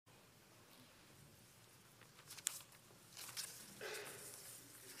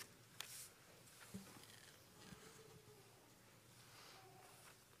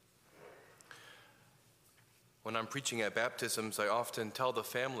When I'm preaching at baptisms, I often tell the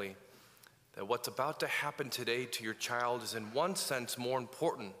family that what's about to happen today to your child is in one sense more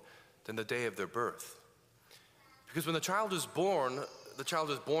important than the day of their birth. Because when the child is born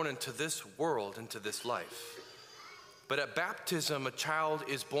into this world, into this life. But at baptism, a child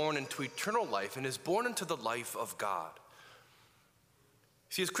is born into eternal life and is born into the life of God.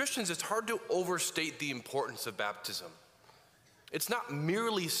 See, as Christians, it's hard to overstate the importance of baptism. It's not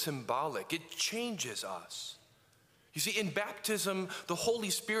merely symbolic, it changes us. You see, in baptism, the Holy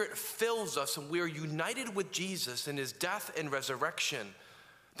Spirit fills us and we are united with Jesus in his death and resurrection,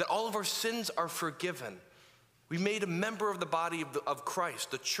 that all of our sins are forgiven. We made a member of the body of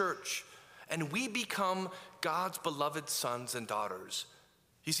Christ, the church, and we become God's beloved sons and daughters.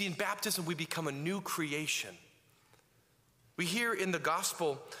 You see, in baptism, we become a new creation. We hear in the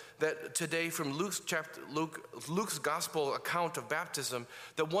gospel that today from Luke's gospel account of baptism,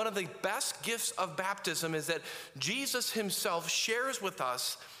 that one of the best gifts of baptism is that Jesus himself shares with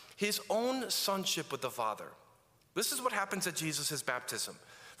us his own sonship with the Father. This is what happens at Jesus' baptism,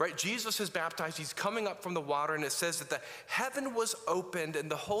 right? Jesus is baptized, he's coming up from the water, and it says that the heaven was opened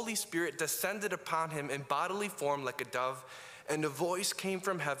and the Holy Spirit descended upon him in bodily form like a dove, and a voice came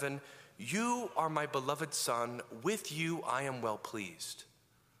from heaven, "You are my beloved Son, with you I am well pleased."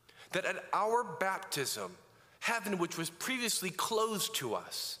 That at our baptism, heaven, which was previously closed to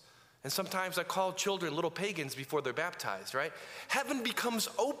us, and sometimes I call children little pagans before they're baptized, right? Heaven becomes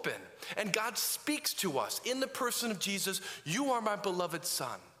open and God speaks to us in the person of Jesus. "You are my beloved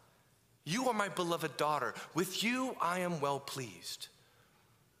Son. You are my beloved daughter. With you I am well pleased."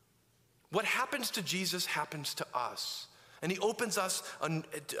 What happens to Jesus happens to us. And he opens us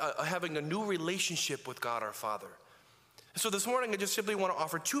having a new relationship with God our Father. So this morning, I just simply want to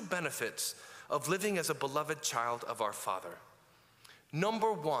offer two benefits of living as a beloved child of our Father.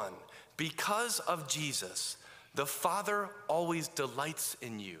 Number one, because of Jesus, the Father always delights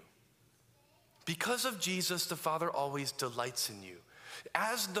in you. Because of Jesus, the Father always delights in you.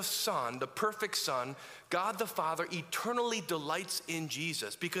 As the Son, the perfect Son, God the Father eternally delights in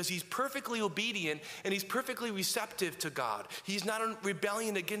Jesus because he's perfectly obedient and he's perfectly receptive to God. He's not in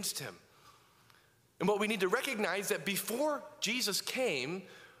rebellion against him. And what we need to recognize that before Jesus came,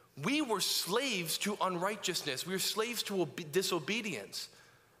 we were slaves to unrighteousness. We were slaves to disobedience.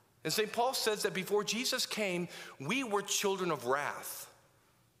 And St. Paul says that before Jesus came, we were children of wrath.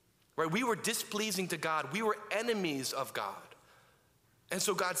 Right? We were displeasing to God. We were enemies of God. And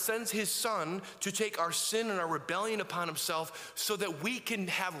so God sends his Son to take our sin and our rebellion upon himself so that we can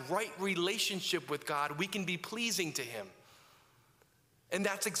have right relationship with God. We can be pleasing to him. And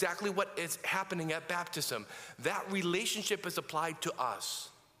that's exactly what is happening at baptism. That relationship is applied to us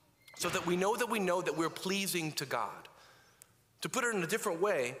so that we know that we're pleasing to God. To put it in a different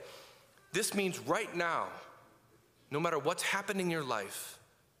way, this means right now, no matter what's happening in your life,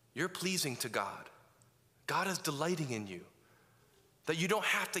 you're pleasing to God. God is delighting in you. That you don't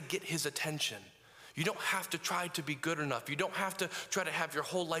have to get his attention. You don't have to try to be good enough. You don't have to try to have your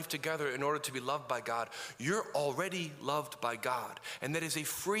whole life together in order to be loved by God. You're already loved by God. And that is a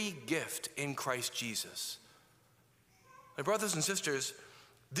free gift in Christ Jesus. My brothers and sisters,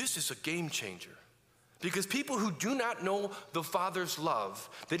 this is a game changer. Because people who do not know the Father's love,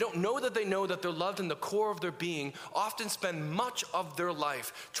 they don't know that they're loved in the core of their being, often spend much of their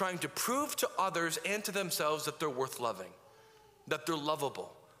life trying to prove to others and to themselves that they're worth loving. That they're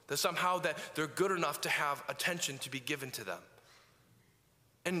lovable, that somehow that they're good enough to have attention to be given to them.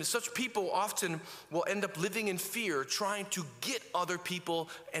 And such people often will end up living in fear, trying to get other people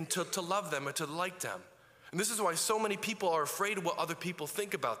and to love them and to like them. And this is why so many people are afraid of what other people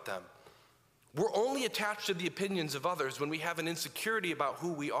think about them. We're only attached to the opinions of others when we have an insecurity about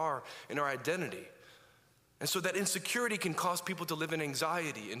who we are and our identity. And so that insecurity can cause people to live in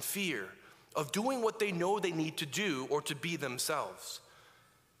anxiety and fear of doing what they know they need to do or to be themselves.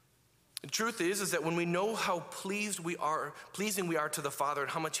 The truth is that when we know how pleasing we are to the Father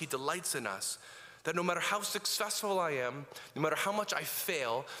and how much he delights in us, that no matter how successful I am, no matter how much I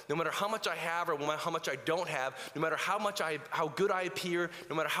fail, no matter how much I have or how much I don't have, no matter how good I appear,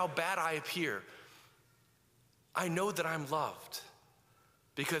 no matter how bad I appear, I know that I'm loved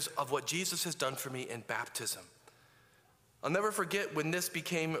because of what Jesus has done for me in baptism. I'll never forget when this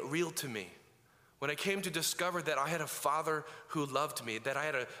became real to me. When I came to discover that I had a Father who loved me, that I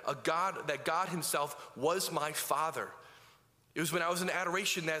had a God, that God himself was my Father. It was when I was in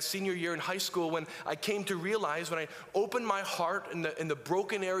adoration that senior year in high school when I came to realize, when I opened my heart in the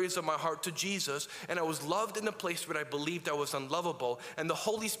broken areas of my heart to Jesus, and I was loved in the place where I believed I was unlovable, and the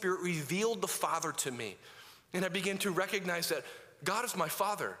Holy Spirit revealed the Father to me. And I began to recognize that God is my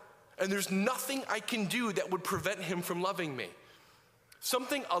Father. and there's nothing I can do that would prevent him from loving me.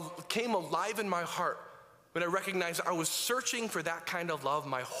 Something came alive in my heart when I recognized I was searching for that kind of love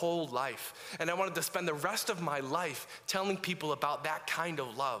my whole life. And I wanted to spend the rest of my life telling people about that kind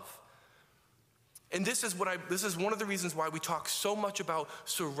of love. And this is one of the reasons why we talk so much about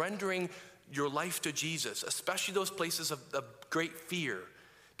surrendering your life to Jesus, especially those places of great fear,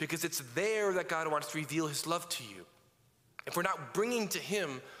 because it's there that God wants to reveal his love to you. If we're not bringing to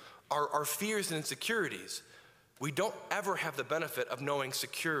him our fears and insecurities, we don't ever have the benefit of knowing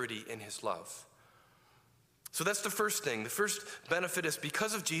security in his love. So that's the first thing. The first benefit is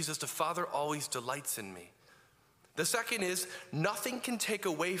because of Jesus, the Father always delights in me. The second is nothing can take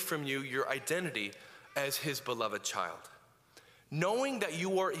away from you your identity as his beloved child. Knowing that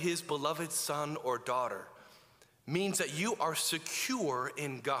you are his beloved son or daughter means that you are secure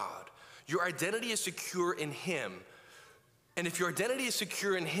in God. Your identity is secure in him. And if your identity is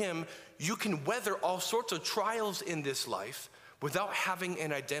secure in him, you can weather all sorts of trials in this life without having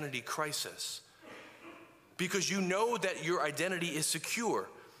an identity crisis. Because you know that your identity is secure.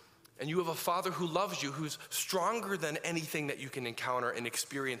 And you have a Father who loves you, who's stronger than anything that you can encounter and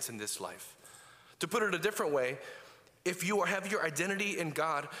experience in this life. To put it a different way, if you have your identity in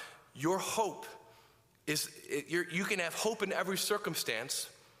God, your hope you can have hope in every circumstance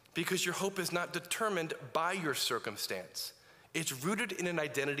because your hope is not determined by your circumstance. It's rooted in an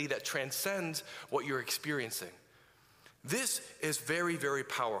identity that transcends what you're experiencing. This is very, very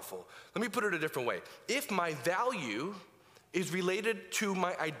powerful. Let me put it a different way. If my value is related to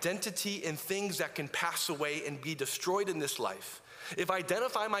my identity in things that can pass away and be destroyed in this life, if I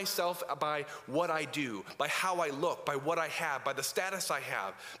identify myself by what I do, by how I look, by what I have, by the status I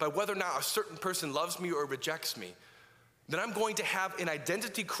have, by whether or not a certain person loves me or rejects me, then I'm going to have an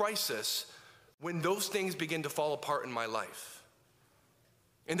identity crisis when those things begin to fall apart in my life.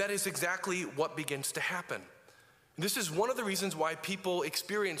 And that is exactly what begins to happen. This is one of the reasons why people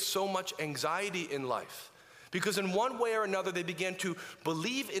experience so much anxiety in life. Because in one way or another, they begin to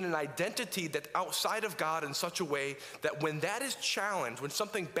believe in an identity that's outside of God in such a way that when that is challenged, when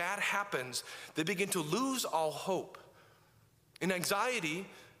something bad happens, they begin to lose all hope. And anxiety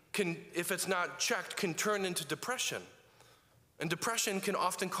can, if it's not checked, can turn into depression. And depression can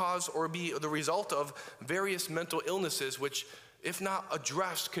often cause or be the result of various mental illnesses, which, if not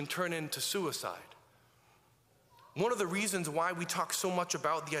addressed, can turn into suicide. One of the reasons why we talk so much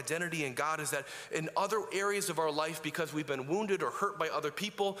about the identity in God is that in other areas of our life, because we've been wounded or hurt by other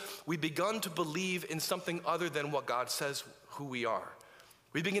people, we've begun to believe in something other than what God says who we are.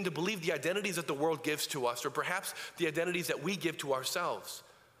 We begin to believe the identities that the world gives to us, or perhaps the identities that we give to ourselves.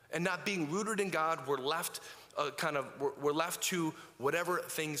 And not being rooted in God, we're left to whatever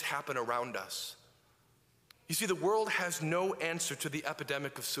things happen around us. You see, the world has no answer to the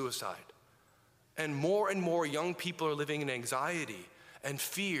epidemic of suicide. And more young people are living in anxiety and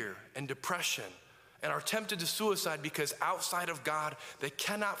fear and depression and are tempted to suicide because outside of God, they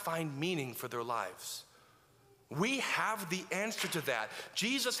cannot find meaning for their lives. We have the answer to that.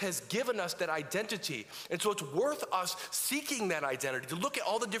 Jesus has given us that identity. And so it's worth us seeking that identity, to look at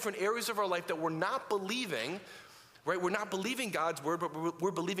all the different areas of our life that we're not believing, right? We're not believing God's word, but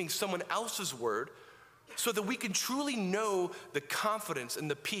we're believing someone else's word, so that we can truly know the confidence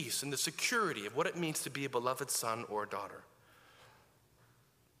and the peace and the security of what it means to be a beloved son or daughter.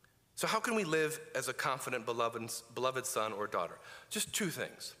 So how can we live as a confident beloved son or daughter? Just two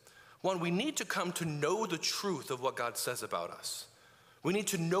things. One, we need to come to know the truth of what God says about us. We need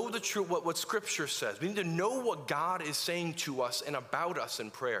to know the truth, what Scripture says. We need to know what God is saying to us and about us in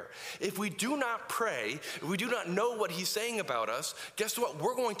prayer. If we do not pray, if we do not know what he's saying about us, guess what?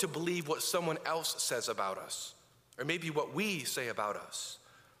 We're going to believe what someone else says about us, or maybe what we say about us.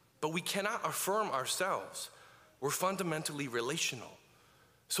 But we cannot affirm ourselves. We're fundamentally relational.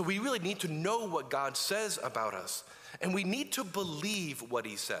 So we really need to know what God says about us, and we need to believe what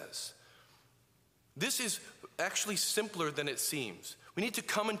he says. This is actually simpler than it seems. We need to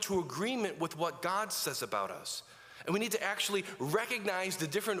come into agreement with what God says about us. And we need to actually recognize the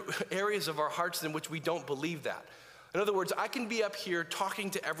different areas of our hearts in which we don't believe that. In other words, I can be up here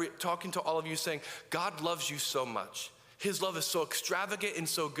talking to all of you saying, God loves you so much. His love is so extravagant and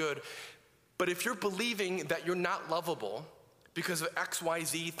so good. But if you're believing that you're not lovable because of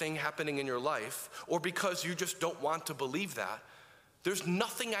XYZ thing happening in your life, or because you just don't want to believe that, there's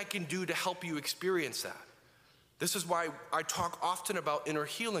nothing I can do to help you experience that. This is why I talk often about inner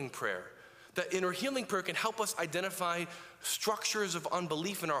healing prayer. That inner healing prayer can help us identify structures of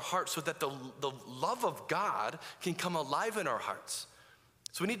unbelief in our hearts so that the love of God can come alive in our hearts.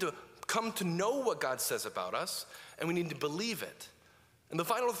 So we need to come to know what God says about us, and we need to believe it. And the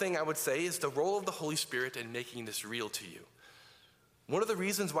final thing I would say is the role of the Holy Spirit in making this real to you. One of the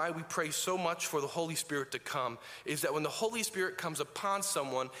reasons why we pray so much for the Holy Spirit to come is that when the Holy Spirit comes upon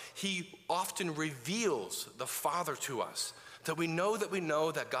someone, he often reveals the Father to us. That we know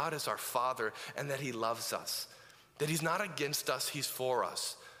that God is our Father and that he loves us. That he's not against us, he's for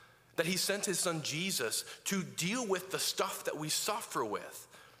us. That he sent his son Jesus to deal with the stuff that we suffer with.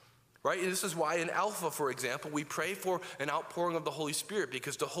 Right? And this is why in Alpha, for example, we pray for an outpouring of the Holy Spirit,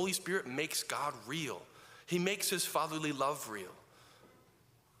 because the Holy Spirit makes God real. He makes his fatherly love real.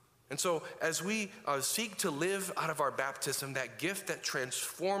 And so as we seek to live out of our baptism, that gift that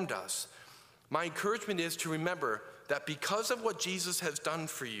transformed us, my encouragement is to remember that because of what Jesus has done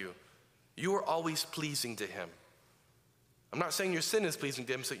for you, you are always pleasing to him. I'm not saying your sin is pleasing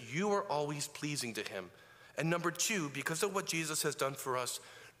to him, so you are always pleasing to him. And number two, because of what Jesus has done for us,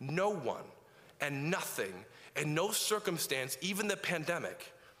 no one and nothing and no circumstance, even the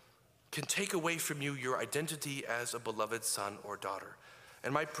pandemic, can take away from you your identity as a beloved son or daughter.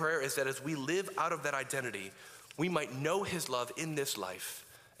 And my prayer is that as we live out of that identity, we might know his love in this life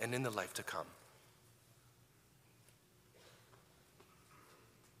and in the life to come.